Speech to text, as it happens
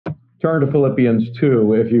Turn to Philippians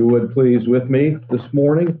 2, if you would please, with me this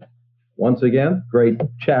morning. Once again, great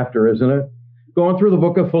chapter, isn't it? Going through the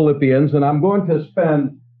book of Philippians, and I'm going to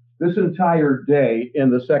spend this entire day in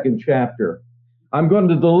the second chapter. I'm going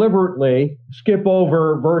to deliberately skip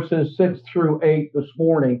over verses 6 through 8 this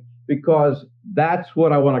morning because that's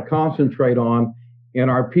what I want to concentrate on in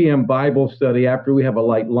our PM Bible study after we have a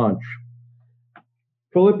light lunch.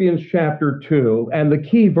 Philippians chapter 2, and the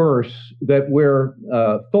key verse that we're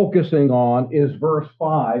focusing on is verse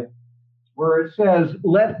 5, where it says,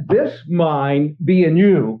 "Let this mind be in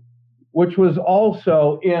you, which was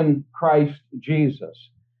also in Christ Jesus."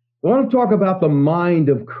 I want to talk about the mind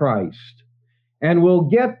of Christ, and we'll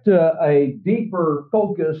get a deeper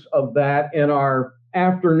focus of that in our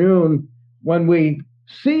afternoon when we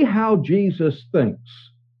see how Jesus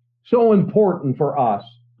thinks. So important for us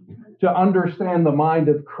to understand the mind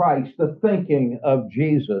of Christ, the thinking of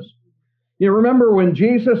Jesus. You remember when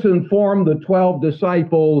Jesus informed the 12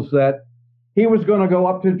 disciples that he was going to go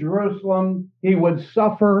up to Jerusalem, he would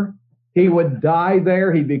suffer, he would die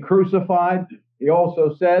there, he'd be crucified. He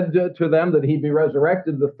also said to them that he'd be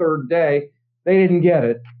resurrected the third day. They didn't get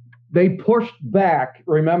it. They pushed back,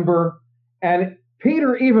 remember? And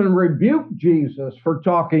Peter even rebuked Jesus for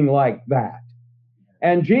talking like that.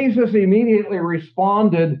 And Jesus immediately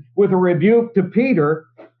responded with a rebuke to Peter,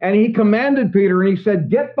 and he commanded Peter, and he said,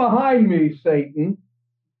 "Get behind me, Satan."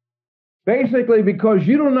 Basically, because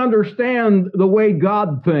you don't understand the way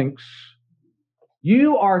God thinks.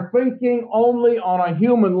 You are thinking only on a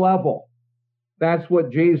human level. That's what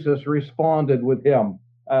Jesus responded with him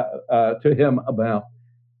to him about.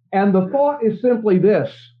 And the thought is simply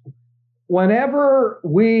this: whenever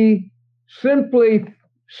we simply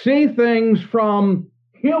see things from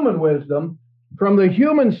human wisdom, from the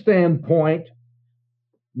human standpoint,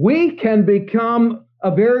 we can become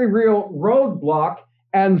a very real roadblock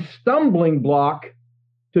and stumbling block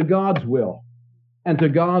to God's will and to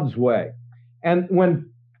God's way. And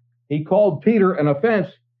when he called Peter an offense,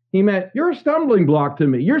 he meant, you're a stumbling block to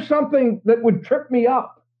me. You're something that would trip me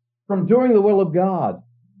up from doing the will of God.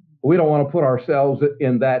 We don't want to put ourselves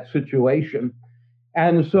in that situation.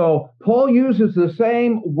 And so Paul uses the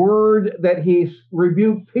same word that he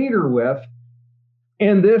rebuked Peter with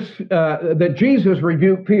in this, that Jesus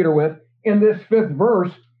rebuked Peter with in this 5th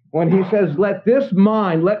verse when he says, "Let this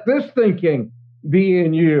mind, let this thinking be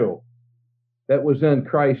in you that was in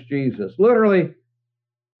Christ Jesus." Literally,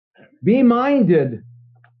 be minded,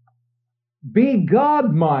 be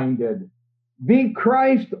God-minded, be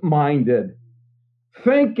Christ-minded.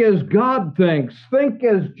 Think as God thinks, think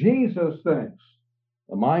as Jesus thinks.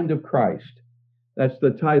 The mind of Christ. That's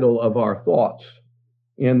the title of our thoughts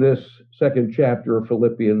in this second chapter of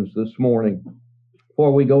Philippians this morning.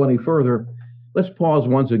 Before we go any further, let's pause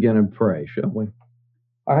once again and pray, shall we?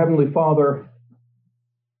 Our Heavenly Father,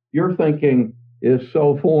 your thinking is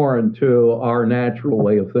so foreign to our natural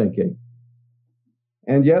way of thinking.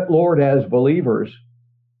 And yet, Lord, as believers,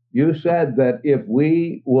 you said that if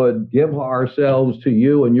we would give ourselves to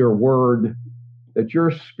you and your word, that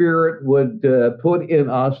your Spirit would put in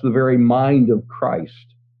us the very mind of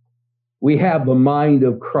Christ. We have the mind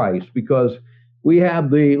of Christ because we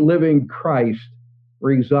have the living Christ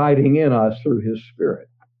residing in us through his Spirit.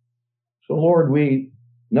 So, Lord, we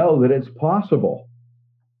know that it's possible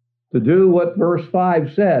to do what verse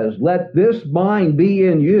 5 says. Let this mind be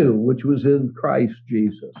in you, which was in Christ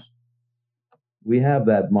Jesus. We have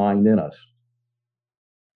that mind in us.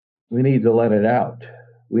 We need to let it out.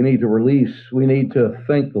 We need to release. We need to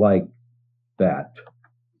think like that.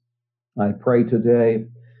 I pray today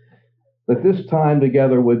that this time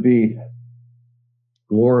together would be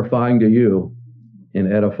glorifying to you and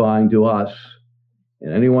edifying to us.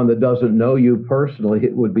 And anyone that doesn't know you personally,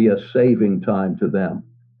 it would be a saving time to them.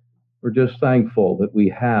 We're just thankful that we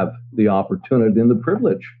have the opportunity and the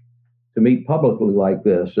privilege to meet publicly like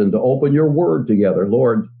this and to open your word together.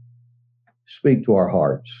 Lord, speak to our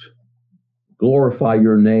hearts. Glorify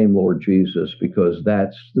your name, Lord Jesus, because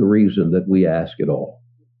that's the reason that we ask it all.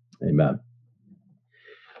 Amen.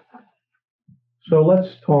 So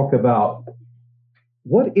let's talk about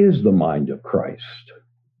what is the mind of Christ.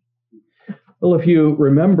 Well, if you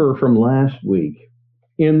remember from last week,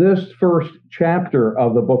 in this first chapter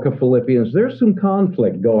of the book of Philippians, there's some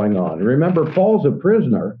conflict going on. Remember, Paul's a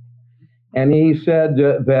prisoner, and he said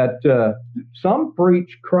that some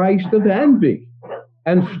preach Christ of envy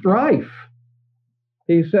and strife.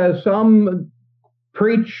 He says some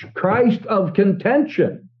preach Christ of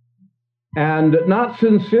contention and not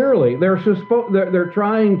sincerely. They're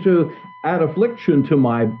trying to add affliction to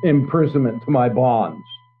my imprisonment, to my bonds.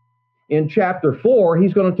 In chapter 4,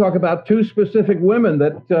 he's going to talk about two specific women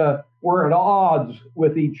that were at odds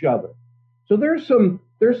with each other. So there's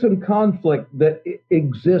some conflict that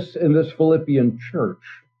exists in this Philippian church.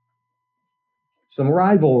 Some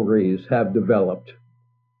rivalries have developed.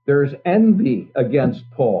 There's envy against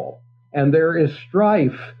Paul, and there is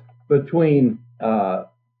strife between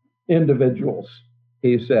individuals,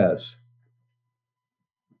 he says.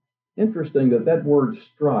 Interesting that word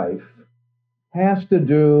strife has to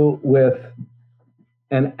do with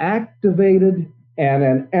an activated and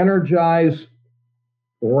an energized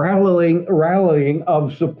rallying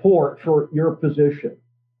of support for your position.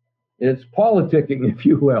 It's politicking, if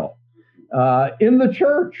you will, in the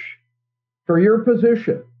church for your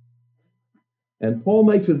position. And Paul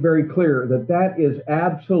makes it very clear that is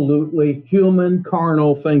absolutely human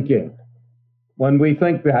carnal thinking when we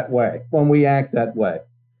think that way, when we act that way.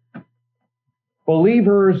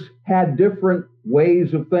 Believers had different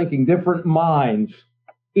ways of thinking, different minds.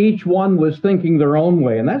 Each one was thinking their own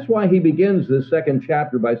way. And that's why he begins this second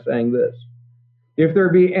chapter by saying this. If there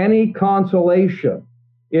be any consolation,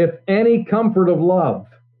 if any comfort of love,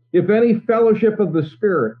 if any fellowship of the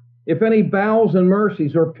Spirit, if any bowels and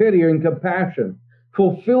mercies or pity and compassion,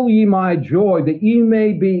 fulfill ye my joy, that ye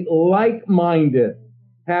may be like-minded,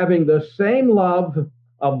 having the same love,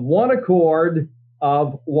 of one accord,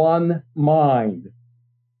 of one mind.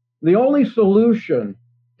 The only solution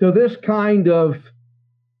to this kind of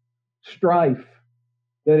strife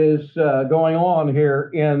that is going on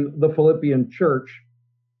here in the Philippian church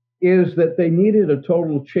is that they needed a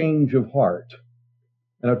total change of heart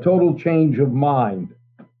and a total change of mind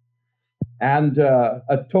and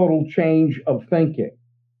a total change of thinking.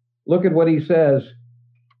 Look at what he says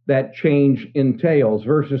that change entails,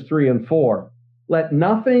 verses 3 and 4. Let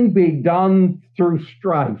nothing be done through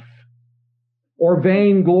strife or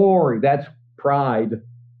vainglory, that's pride,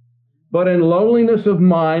 but in lowliness of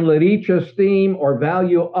mind let each esteem or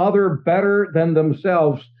value other better than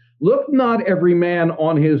themselves. Look not every man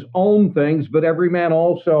on his own things, but every man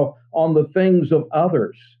also on the things of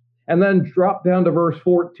others. And then drop down to verse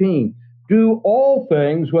 14. Do all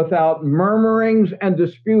things without murmurings and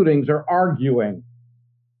disputings or arguing.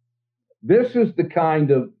 This is the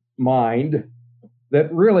kind of mind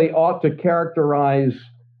that really ought to characterize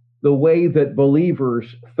the way that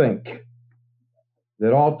believers think,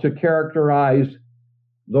 that ought to characterize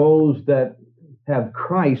those that have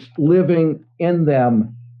Christ living in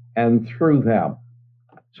them and through them.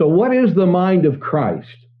 So what is the mind of Christ?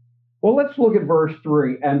 Well, let's look at verse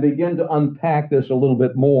 3 and begin to unpack this a little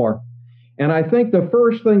bit more. And I think the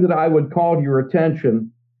first thing that I would call to your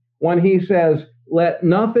attention when he says, let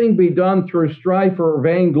nothing be done through strife or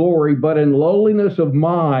vainglory, but in lowliness of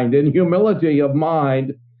mind, in humility of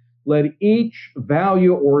mind, let each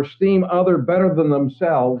value or esteem other better than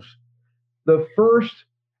themselves. The first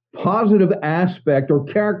positive aspect or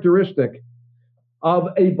characteristic of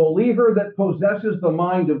a believer that possesses the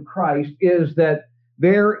mind of Christ is that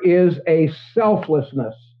there is a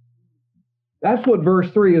selflessness. That's what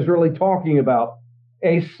verse 3 is really talking about,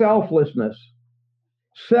 a selflessness.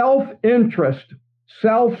 Self-interest,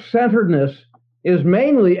 self-centeredness is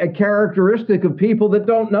mainly a characteristic of people that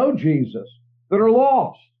don't know Jesus, that are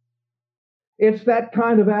lost. It's that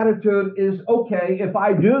kind of attitude is, okay, if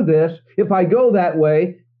I do this, if I go that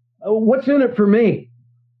way, what's in it for me?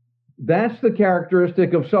 That's the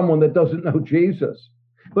characteristic of someone that doesn't know Jesus.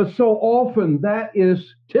 But so often that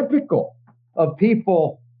is typical of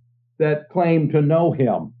people that claim to know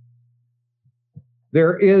him.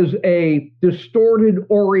 There is a distorted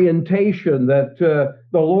orientation that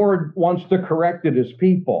the Lord wants to correct in his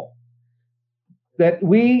people. That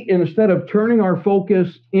we, instead of turning our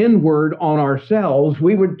focus inward on ourselves,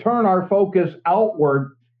 we would turn our focus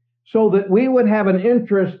outward so that we would have an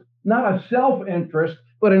interest, not a self-interest,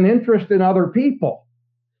 but an interest in other people.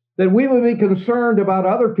 That we would be concerned about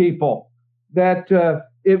other people, that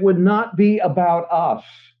it would not be about us.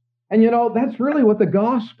 And you know, that's really what the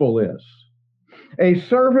gospel is. A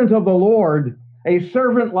servant of the Lord, a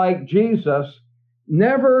servant like Jesus,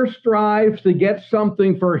 never strives to get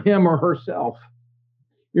something for him or herself.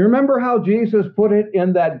 You remember how Jesus put it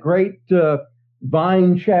in that great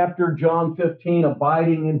vine chapter, John 15,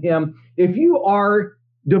 abiding in him? If you are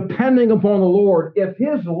depending upon the Lord, if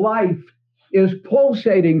his life is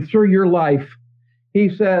pulsating through your life, he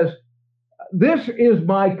says, this is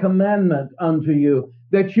my commandment unto you,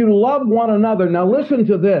 that you love one another. Now listen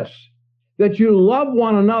to this, that you love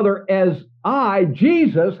one another as I,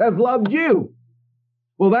 Jesus, have loved you.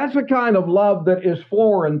 Well, that's a kind of love that is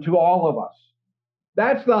foreign to all of us.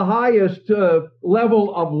 That's the highest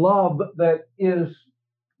level of love that is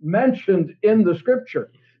mentioned in the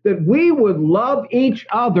scripture. that we would love each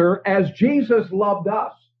other as Jesus loved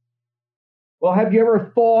us. Well, have you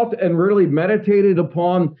ever thought and really meditated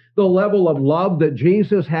upon the level of love that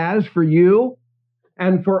Jesus has for you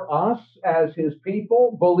and for us as his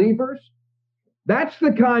people, believers? That's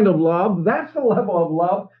the kind of love, that's the level of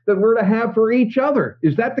love that we're to have for each other.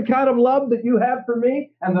 Is that the kind of love that you have for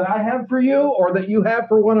me and that I have for you, or that you have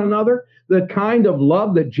for one another? The kind of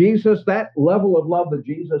love that Jesus, that level of love that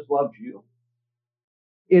Jesus loves you.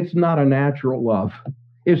 It's not a natural love.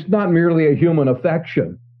 It's not merely a human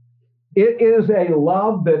affection. It is a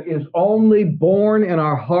love that is only born in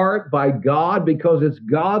our heart by God, because it's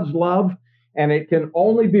God's love, and it can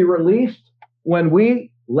only be released when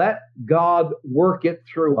we let God work it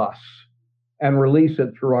through us and release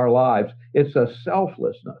it through our lives. It's a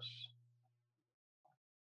selflessness.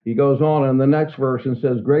 He goes on in the next verse and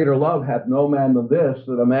says, greater love hath no man than this,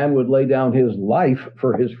 that a man would lay down his life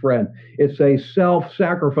for his friend. It's a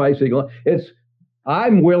self-sacrificing love. It's,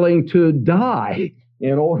 I'm willing to die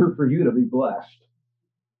in order for you to be blessed.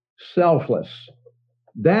 Selfless.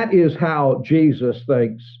 That is how Jesus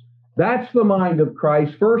thinks. That's the mind of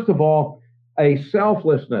Christ. First of all, a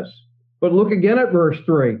selflessness. But look again at verse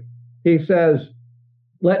 3. He says,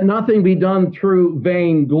 let nothing be done through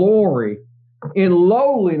vainglory, in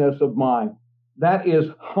lowliness of mind. That is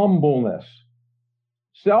humbleness.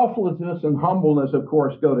 Selflessness and humbleness, of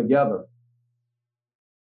course, go together.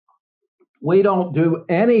 We don't do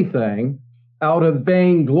anything out of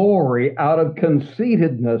vainglory, out of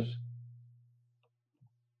conceitedness.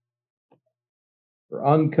 We're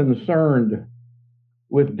unconcerned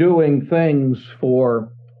with doing things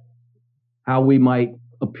for how we might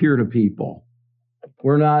appear to people.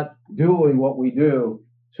 We're not doing what we do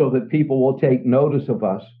so that people will take notice of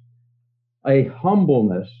us. A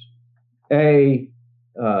humbleness, a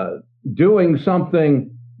doing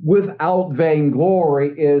something without vainglory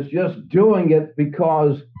is just doing it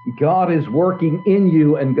because God is working in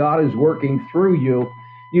you and God is working through you.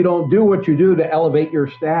 You don't do what you do to elevate your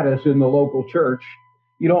status in the local church.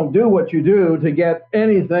 You don't do what you do to get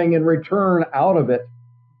anything in return out of it.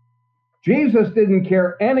 Jesus didn't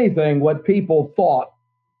care anything what people thought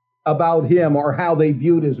about him or how they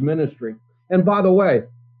viewed his ministry. And by the way,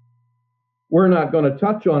 we're not going to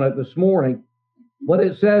touch on it this morning, but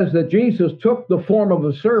it says that Jesus took the form of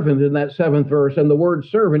a servant in that 7th verse, and the word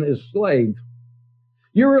servant is slave.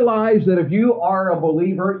 You realize that if you are a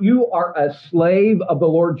believer, you are a slave of the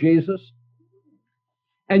Lord Jesus.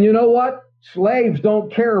 And you know what? Slaves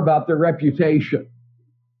don't care about their reputation.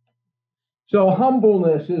 So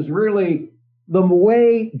humbleness is really the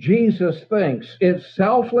way Jesus thinks. It's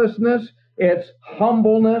selflessness, it's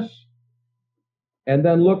humbleness. And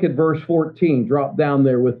then look at verse 14. Drop down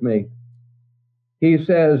there with me. He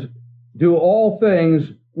says, do all things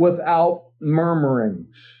without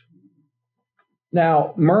murmurings.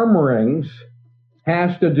 Now, murmurings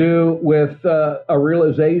has to do with a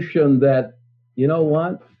realization that, you know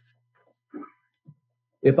what?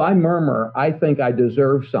 If I murmur, I think I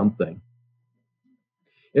deserve something.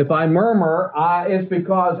 If I murmur, it's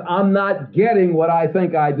because I'm not getting what I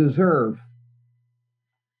think I deserve.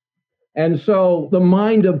 And so the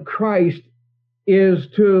mind of Christ is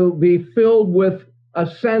to be filled with a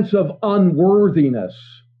sense of unworthiness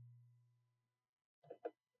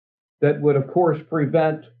that would, of course,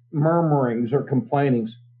 prevent murmurings or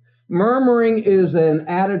complainings. Murmuring is an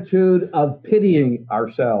attitude of pitying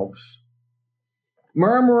ourselves.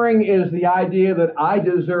 Murmuring is the idea that I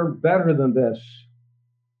deserve better than this.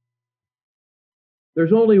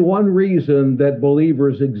 There's only one reason that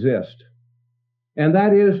believers exist, and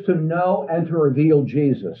that is to know and to reveal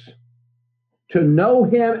Jesus. To know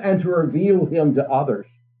him and to reveal him to others.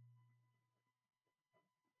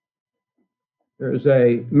 There's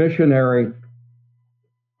a missionary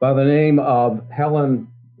by the name of Helen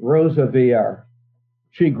Roseveare.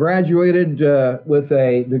 She graduated with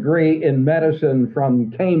a degree in medicine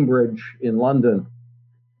from Cambridge in London.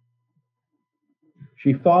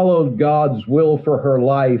 She followed God's will for her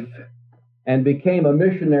life and became a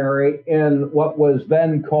missionary in what was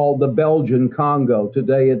then called the Belgian Congo.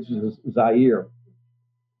 Today it's Zaire.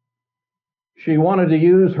 She wanted to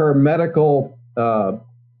use her medical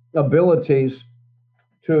abilities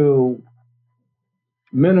to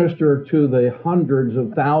minister to the hundreds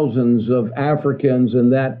of thousands of Africans in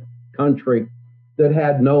that country that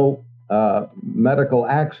had no medical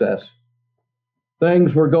access.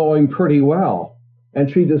 Things were going pretty well,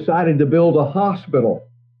 and she decided to build a hospital.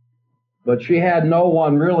 But she had no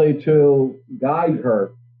one really to guide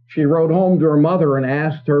her. She wrote home to her mother and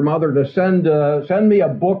asked her mother to send me a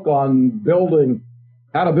book on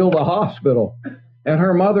how to build a hospital. And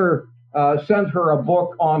her mother sent her a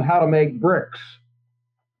book on how to make bricks.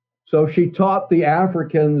 So she taught the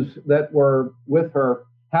Africans that were with her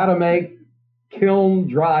how to make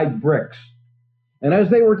kiln-dried bricks. And as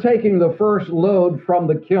they were taking the first load from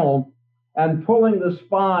the kiln and pulling the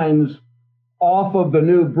spines off of the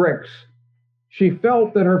new bricks, she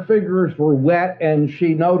felt that her fingers were wet, and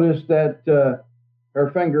she noticed that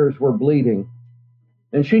her fingers were bleeding.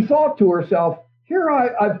 And she thought to herself, here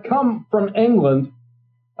I've come from England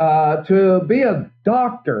to be a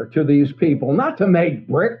doctor to these people, not to make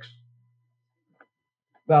bricks.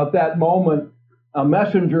 About that moment, a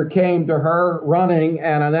messenger came to her running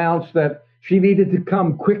and announced that she needed to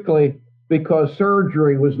come quickly because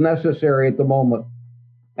surgery was necessary at the moment.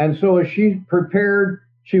 And so as she prepared,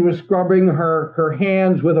 she was scrubbing her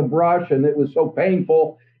hands with a brush, and it was so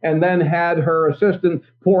painful, and then had her assistant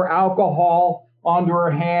pour alcohol onto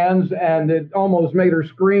her hands, and it almost made her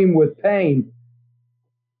scream with pain.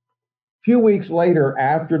 A few weeks later,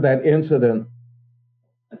 after that incident,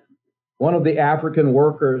 one of the African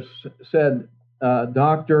workers said,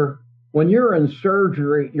 Doctor, when you're in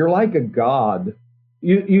surgery, you're like a god.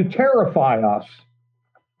 You terrify us.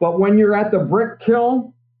 But when you're at the brick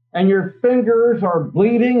kiln and your fingers are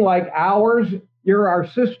bleeding like ours, you're our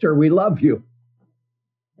sister. We love you.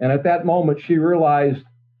 And at that moment, she realized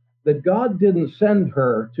that God didn't send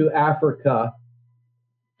her to Africa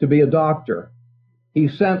to be a doctor. He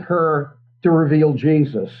sent her to reveal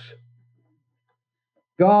Jesus.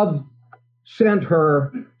 God sent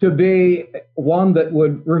her to be one that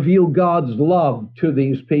would reveal God's love to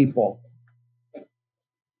these people.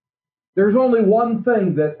 There's only one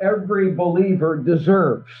thing that every believer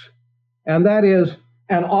deserves, and that is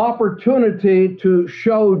an opportunity to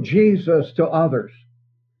show Jesus to others.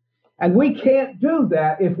 And we can't do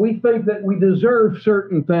that if we think that we deserve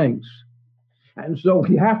certain things. And so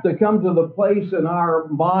we have to come to the place in our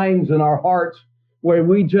minds and our hearts where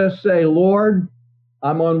we just say, Lord,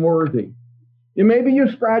 I'm unworthy. And maybe you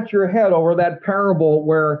scratch your head over that parable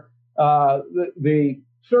where the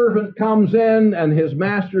servant comes in and his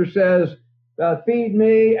master says, feed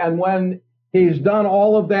me. And when he's done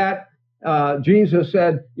all of that, Jesus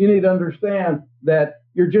said, you need to understand that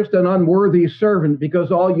you're just an unworthy servant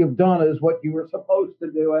because all you've done is what you were supposed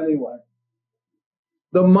to do anyway.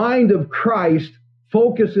 The mind of Christ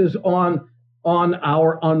focuses on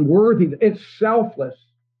our unworthiness. It's selfless.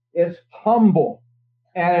 It's humble.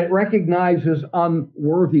 And it recognizes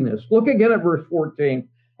unworthiness. Look again at verse 14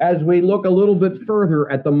 as we look a little bit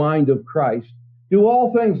further at the mind of Christ. Do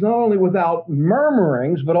all things not only without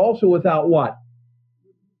murmurings, but also without what?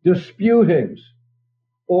 Disputings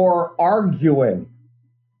or arguing.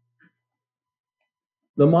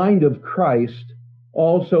 The mind of Christ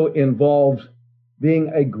also involves being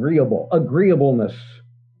agreeable, agreeableness.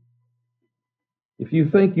 If you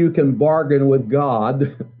think you can bargain with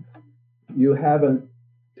God, you haven't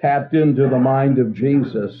tapped into the mind of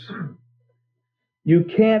Jesus. You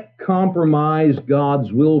can't compromise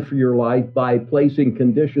God's will for your life by placing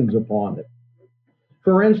conditions upon it.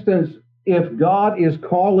 For instance, if God is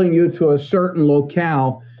calling you to a certain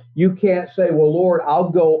locale, you can't say, well, Lord, I'll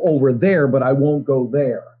go over there, but I won't go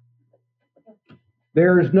there.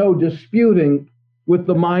 There is no disputing with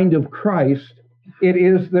the mind of Christ. There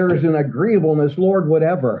is an agreeableness, Lord,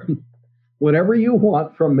 whatever you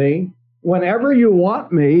want from me, whenever you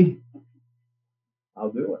want me,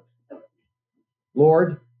 I'll do it.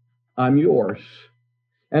 Lord, I'm yours.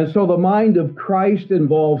 And so the mind of Christ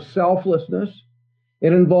involves selflessness.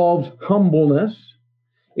 It involves humbleness.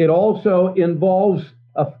 It also involves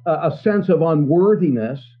a sense of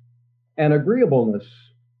unworthiness and agreeableness.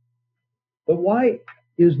 But why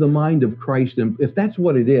is the mind of Christ, if that's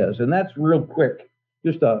what it is, and that's real quick,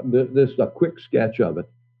 just a quick sketch of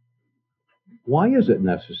it, why is it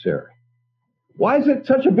necessary? Why is it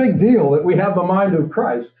such a big deal that we have the mind of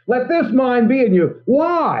Christ? Let this mind be in you.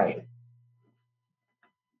 Why?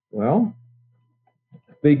 Well,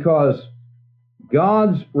 because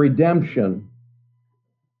God's redemption,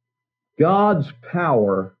 God's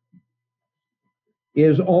power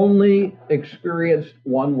is only experienced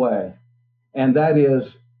one way, and that is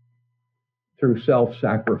through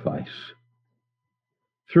self-sacrifice,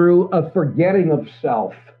 through a forgetting of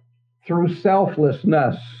self, through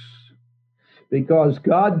selflessness. Because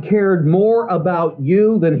God cared more about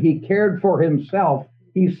you than he cared for himself,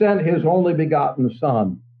 he sent his only begotten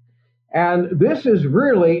Son. And this is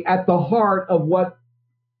really at the heart of what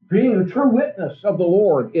being a true witness of the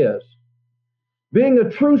Lord is. Being a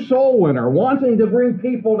true soul winner, wanting to bring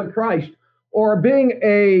people to Christ, or being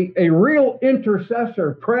a real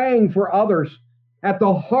intercessor, praying for others. At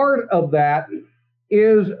the heart of that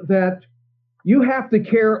is that You have to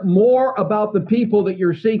care more about the people that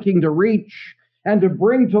you're seeking to reach and to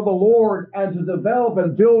bring to the Lord and to develop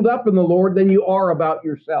and build up in the Lord than you are about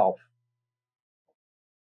yourself.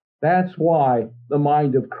 That's why the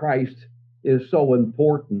mind of Christ is so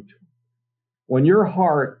important. When your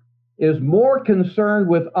heart is more concerned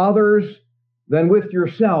with others than with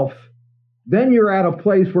yourself, then you're at a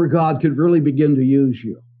place where God could really begin to use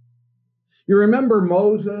you. You remember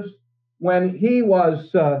Moses when he was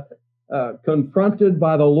confronted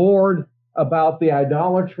by the Lord about the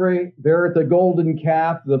idolatry there at the golden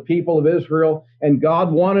calf, the people of Israel, and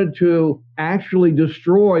God wanted to actually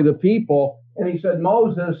destroy the people. And he said,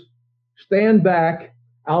 Moses, stand back.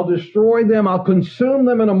 I'll destroy them. I'll consume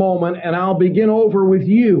them in a moment, and I'll begin over with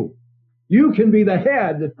you. You can be the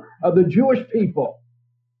head of the Jewish people.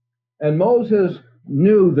 And Moses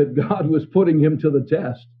knew that God was putting him to the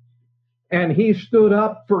test. And he stood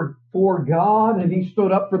up for God, and he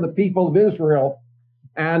stood up for the people of Israel.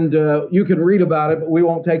 And you can read about it, but we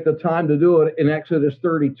won't take the time to do it in Exodus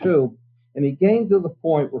 32. And he came to the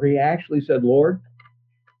point where he actually said, Lord,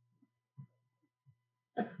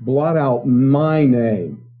 blot out my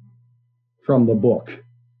name from the book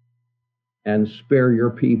and spare your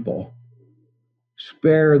people.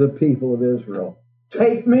 Spare the people of Israel.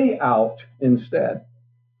 Take me out instead.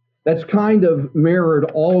 That's kind of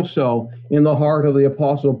mirrored also in the heart of the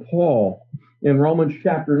Apostle Paul. In Romans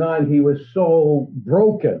chapter 9, he was so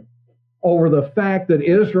broken over the fact that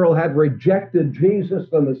Israel had rejected Jesus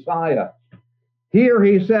the Messiah. Here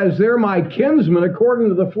he says, they're my kinsmen according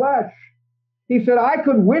to the flesh. He said, I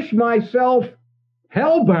could wish myself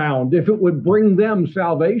hellbound if it would bring them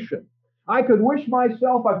salvation. I could wish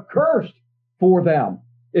myself accursed for them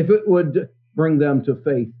if it would bring them to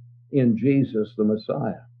faith in Jesus the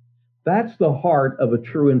Messiah. That's the heart of a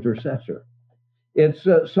true intercessor. It's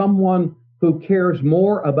someone who cares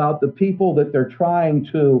more about the people that they're trying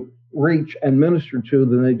to reach and minister to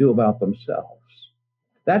than they do about themselves.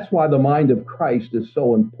 That's why the mind of Christ is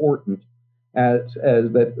so important as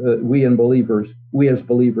that we as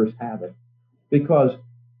believers have it. Because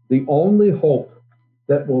the only hope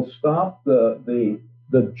that will stop the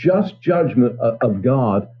just judgment of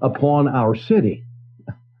God upon our city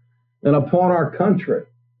and upon our country,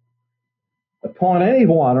 upon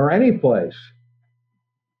anyone or any place,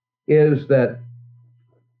 is that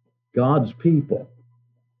God's people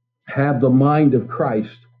have the mind of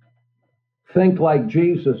Christ, think like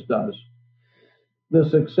Jesus does. The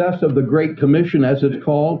success of the Great Commission, as it's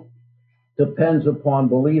called, depends upon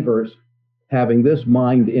believers having this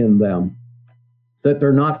mind in them, that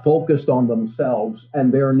they're not focused on themselves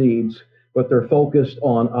and their needs, but they're focused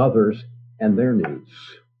on others and their needs.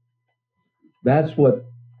 That's what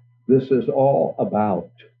this is all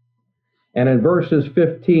about. And in verses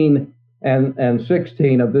 15 and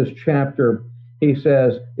 16 of this chapter, he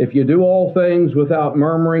says, if you do all things without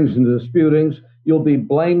murmurings and disputings, you'll be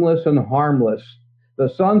blameless and harmless, the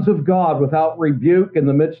sons of God without rebuke in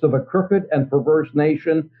the midst of a crooked and perverse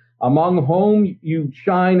nation, among whom you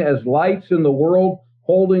shine as lights in the world,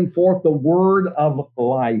 holding forth the word of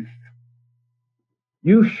life.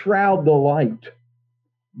 You shroud the light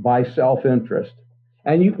by self-interest.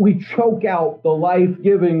 And we choke out the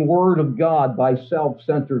life-giving word of God by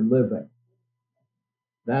self-centered living.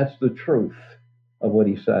 That's the truth of what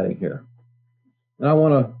he's saying here.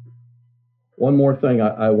 And one more thing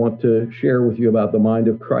I want to share with you about the mind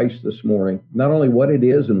of Christ this morning. Not only what it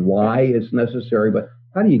is and why it's necessary, but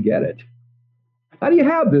how do you get it? How do you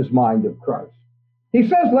have this mind of Christ? He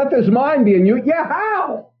says, let this mind be in you. Yeah,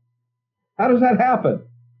 how? How does that happen?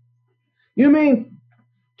 You mean,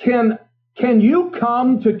 can you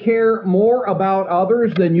come to care more about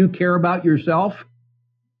others than you care about yourself?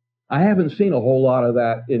 I haven't seen a whole lot of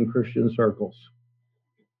that in Christian circles.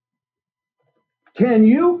 Can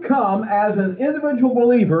you come as an individual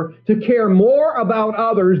believer to care more about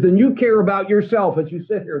others than you care about yourself as you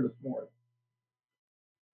sit here this morning?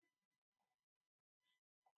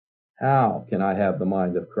 How can I have the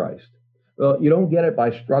mind of Christ? Well, you don't get it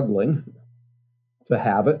by struggling to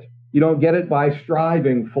have it. You don't get it by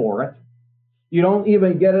striving for it. You don't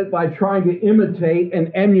even get it by trying to imitate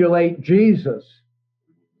and emulate Jesus.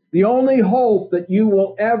 The only hope that you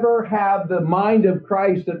will ever have the mind of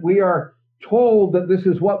Christ, that we are told that this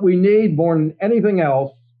is what we need more than anything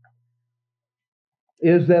else,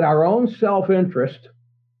 is that our own self-interest,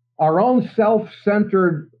 our own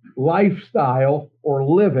self-centered lifestyle or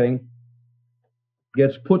living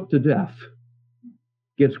gets put to death,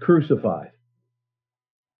 gets crucified.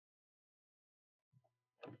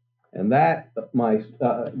 And that, my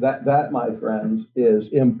friends, is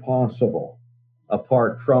impossible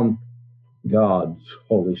apart from God's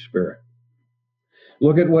Holy Spirit.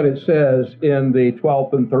 Look at what it says in the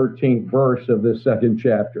 12th and 13th verse of this second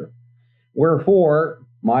chapter. Wherefore,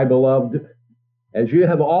 my beloved, as you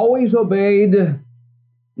have always obeyed,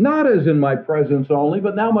 not as in my presence only,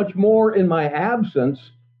 but now much more in my absence,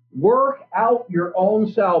 work out your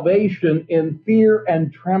own salvation in fear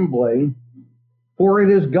and trembling, for it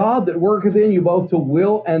is God that worketh in you both to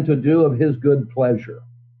will and to do of his good pleasure.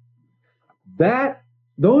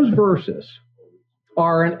 Those verses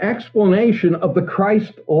are an explanation of the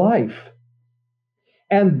Christ life.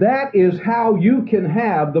 And that is how you can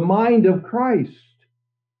have the mind of Christ.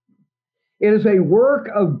 It is a work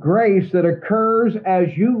of grace that occurs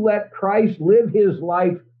as you let Christ live his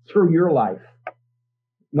life through your life.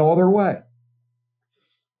 No other way.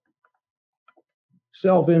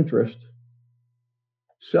 Self-interest,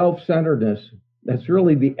 self-centeredness, that's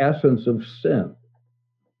really the essence of sin.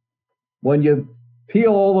 When you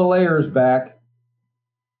peel all the layers back,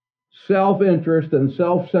 self-interest and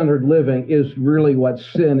self-centered living is really what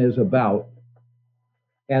sin is about.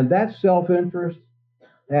 And that self-interest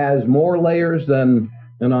has more layers than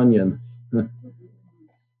an onion.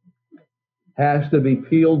 Has to be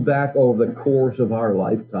peeled back over the course of our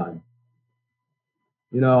lifetime.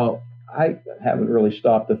 You know, I haven't really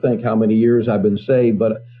stopped to think how many years I've been saved,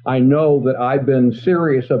 but I know that I've been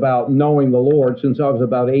serious about knowing the Lord since I was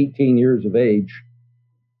about 18 years of age.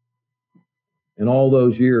 And all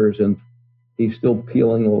those years, and he's still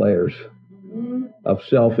peeling the layers of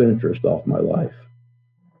self-interest off my life.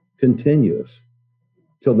 Continuous.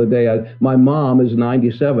 Till the day my mom is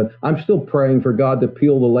 97. I'm still praying for God to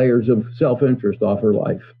peel the layers of self-interest off her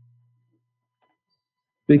life.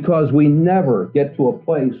 Because we never get to a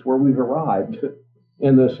place where we've arrived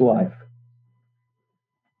in this life.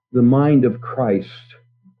 The mind of Christ.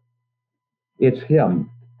 It's him.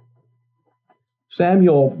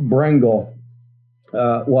 Samuel Brengle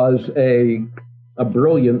was a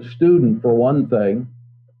brilliant student, for one thing.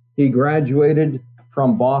 He graduated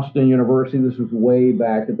from Boston University. This was way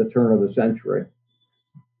back at the turn of the century.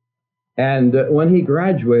 And when he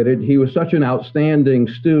graduated, he was such an outstanding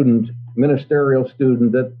student, ministerial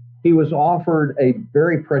student, that he was offered a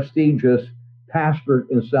very prestigious pastorate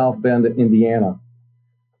in South Bend, Indiana.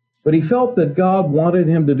 But he felt that God wanted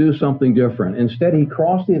him to do something different. Instead, he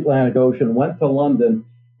crossed the Atlantic Ocean, went to London,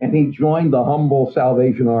 and he joined the humble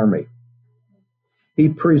Salvation Army. He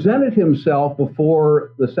presented himself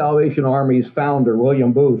before the Salvation Army's founder,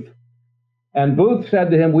 William Booth. And Booth said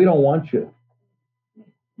to him, "We don't want you.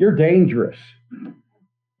 You're dangerous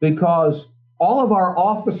because all of our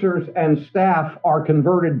officers and staff are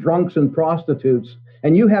converted drunks and prostitutes,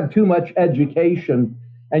 and you have too much education,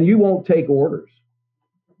 and you won't take orders."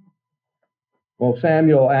 Well,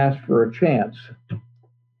 Samuel asked for a chance.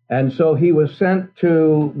 And so he was sent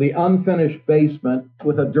to the unfinished basement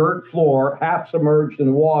with a dirt floor, half submerged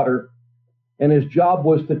in water. And his job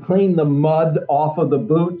was to clean the mud off of the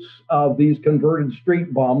boots of these converted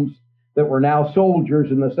street bums that were now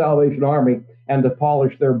soldiers in the Salvation Army, and to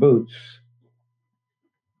polish their boots.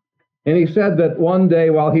 And he said that one day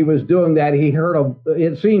while he was doing that,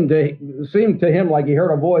 it seemed to him like he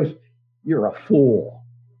heard a voice, "You're a fool.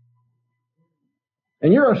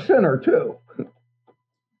 And you're a sinner too.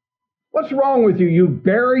 What's wrong with you? You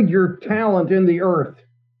buried your talent in the earth.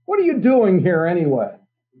 What are you doing here anyway?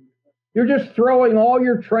 You're just throwing all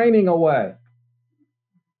your training away."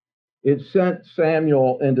 It sent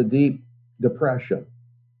Samuel into deep depression.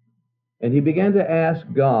 And he began to ask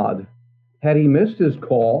God, had he missed his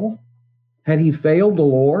call? Had he failed the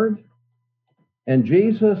Lord? And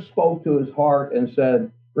Jesus spoke to his heart and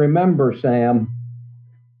said, "Remember, Sam,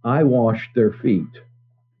 I washed their feet."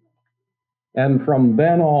 And from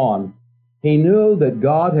then on, he knew that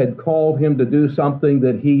God had called him to do something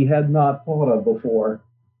that he had not thought of before.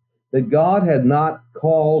 That God had not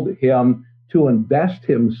called him to invest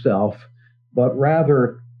himself, but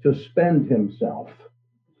rather to spend himself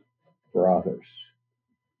for others.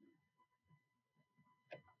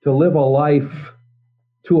 To live a life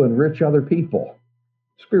to enrich other people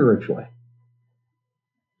spiritually.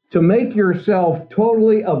 To make yourself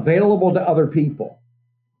totally available to other people.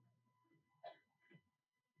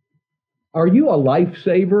 Are you a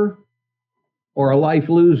lifesaver or a life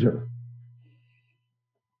loser?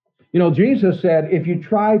 You know, Jesus said, if you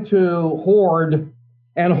try to hoard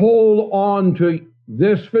and hold on to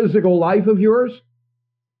this physical life of yours,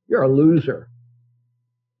 you're a loser.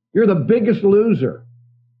 You're the biggest loser.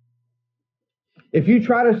 If you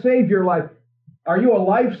try to save your life, are you a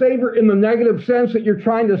lifesaver in the negative sense that you're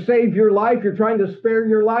trying to save your life, you're trying to spare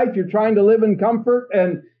your life, you're trying to live in comfort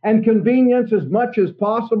and convenience as much as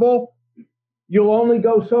possible? You'll only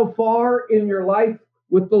go so far in your life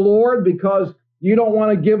with the Lord because You don't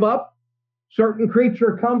want to give up certain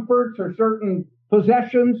creature comforts or certain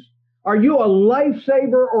possessions? Are you a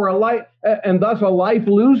lifesaver or and thus a life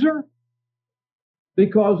loser?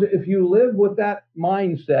 Because if you live with that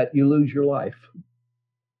mindset, you lose your life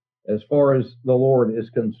as far as the Lord is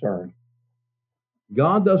concerned.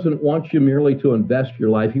 God doesn't want you merely to invest your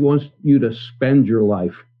life. He wants you to spend your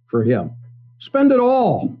life for Him. Spend it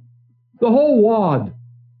all, the whole wad.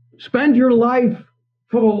 Spend your life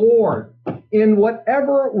for the Lord in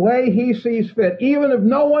whatever way He sees fit, even if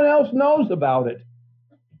no one else knows about it.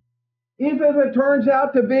 Even if it turns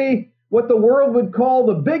out to be what the world would call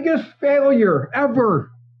the biggest failure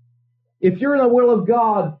ever. If you're in the will of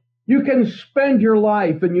God, you can spend your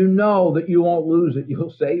life and you know that you won't lose it.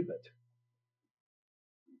 You'll save it.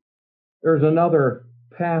 There's another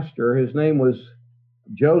pastor. His name was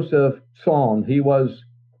Joseph Son. He was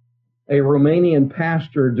a Romanian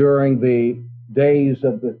pastor during the days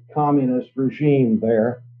of the communist regime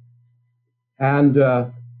there.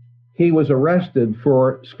 And he was arrested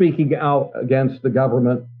for speaking out against the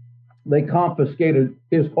government. They confiscated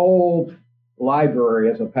his whole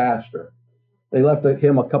library as a pastor. They left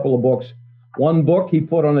him a couple of books. One book he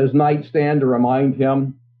put on his nightstand to remind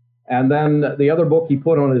him, and then the other book he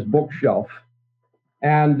put on his bookshelf.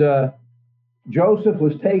 And Joseph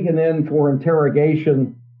was taken in for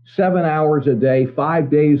interrogation 7 hours a day, 5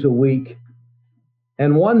 days a week.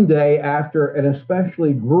 And one day, after an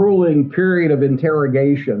especially grueling period of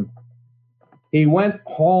interrogation, he went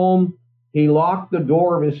home, he locked the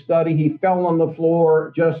door of his study, he fell on the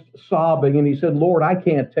floor just sobbing, and he said, "Lord, I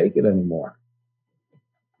can't take it anymore."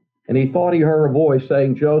 And he thought he heard a voice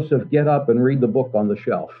saying, "Joseph, get up and read the book on the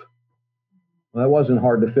shelf." Well, that wasn't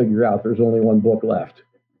hard to figure out. There's only one book left.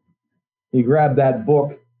 He grabbed that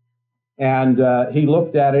book and he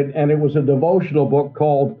looked at it, and it was a devotional book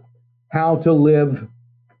called How to Live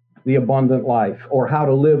the Abundant Life, or How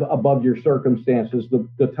to Live Above Your Circumstances.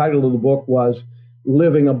 The title of the book was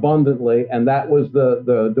Living Abundantly, and that was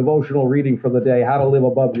the devotional reading for the day, How to Live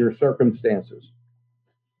Above Your Circumstances.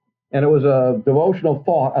 And it was a devotional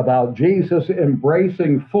thought about Jesus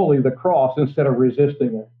embracing fully the cross instead of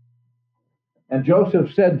resisting it. And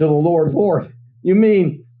Joseph said to the Lord, "Lord, you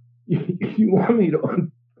mean you want me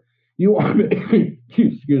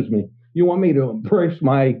to embrace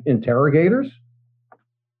my interrogators?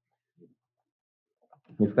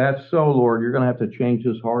 If that's so, Lord, you're going to have to change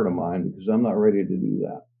this heart of mine, because I'm not ready to do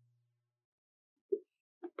that."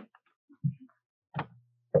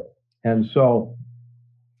 And so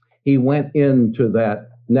he went into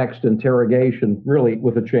that next interrogation really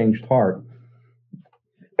with a changed heart.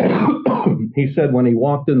 He said when he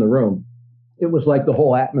walked in the room, it was like the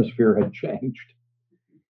whole atmosphere had changed.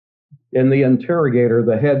 And the interrogator,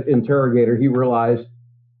 the head interrogator, he realized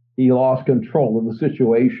he lost control of the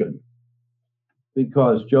situation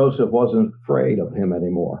because Joseph wasn't afraid of him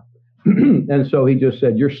anymore. And so he just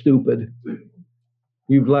said, "You're stupid.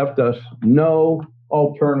 You've left us no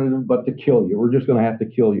alternative but to kill you. We're just going to have to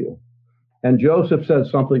kill you." And Joseph said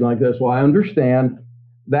something like this, "Well, I understand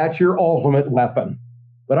that's your ultimate weapon,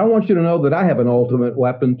 but I want you to know that I have an ultimate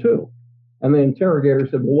weapon too." And the interrogator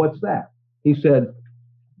said, "Well, what's that?" He said,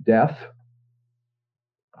 "Death,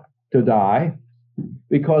 to die,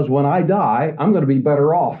 because when I die, I'm going to be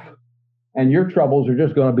better off, and your troubles are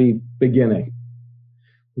just going to be beginning."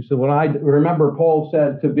 He said, "When I remember, Paul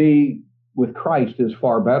said to be with Christ is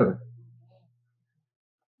far better."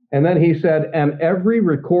 And then he said, "And every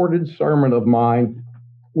recorded sermon of mine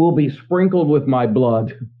will be sprinkled with my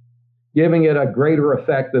blood, giving it a greater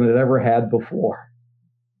effect than it ever had before."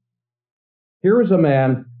 Here is a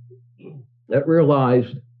man that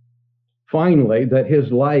realized finally that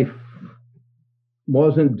his life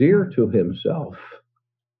wasn't dear to himself.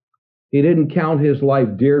 He didn't count his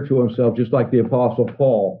life dear to himself, just like the Apostle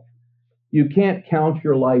Paul. You can't count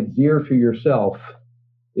your life dear to yourself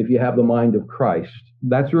if you have the mind of Christ.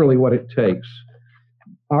 That's really what it takes.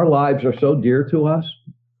 Our lives are so dear to us,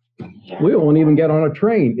 we won't even get on a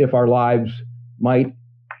train if our lives might,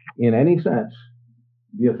 in any sense,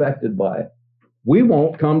 be affected by it. We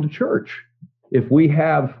won't come to church if we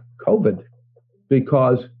have COVID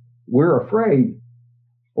because we're afraid,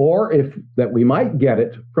 or if that we might get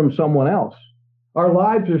it from someone else. Our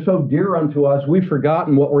lives are so dear unto us, we've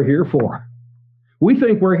forgotten what we're here for. We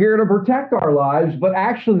think we're here to protect our lives, but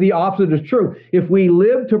actually the opposite is true. If we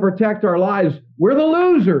live to protect our lives, we're the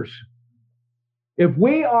losers. If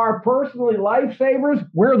we are personally lifesavers,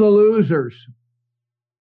 we're the losers.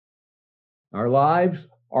 Our lives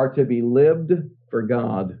are to be lived for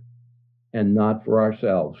God and not for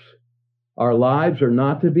ourselves. Our lives are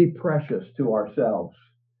not to be precious to ourselves.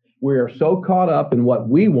 We are so caught up in what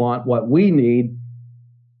we want, what we need,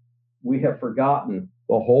 we have forgotten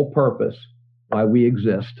the whole purpose why we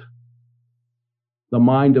exist. The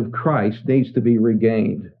mind of Christ needs to be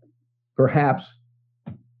regained, perhaps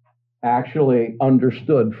actually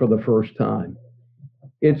understood for the first time.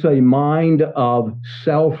 It's a mind of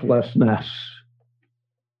selflessness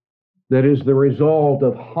that is the result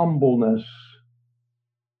of humbleness,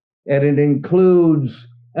 and it includes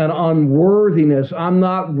an unworthiness. I'm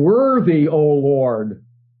not worthy, O Lord.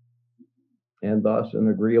 And thus an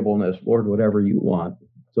agreeableness. Lord, whatever you want,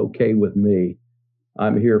 it's okay with me.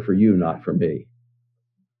 I'm here for you, not for me.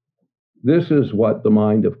 This is what the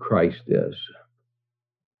mind of Christ is.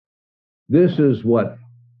 This is what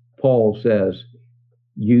Paul says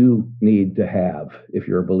you need to have if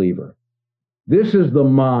you're a believer. This is the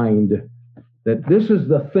mind this is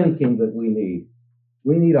the thinking that we need.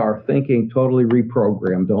 We need our thinking totally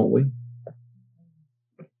reprogrammed, don't we?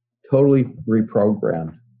 Totally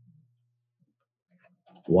reprogrammed.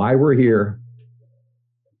 Why we're here.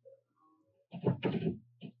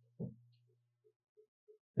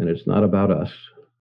 And it's not about us.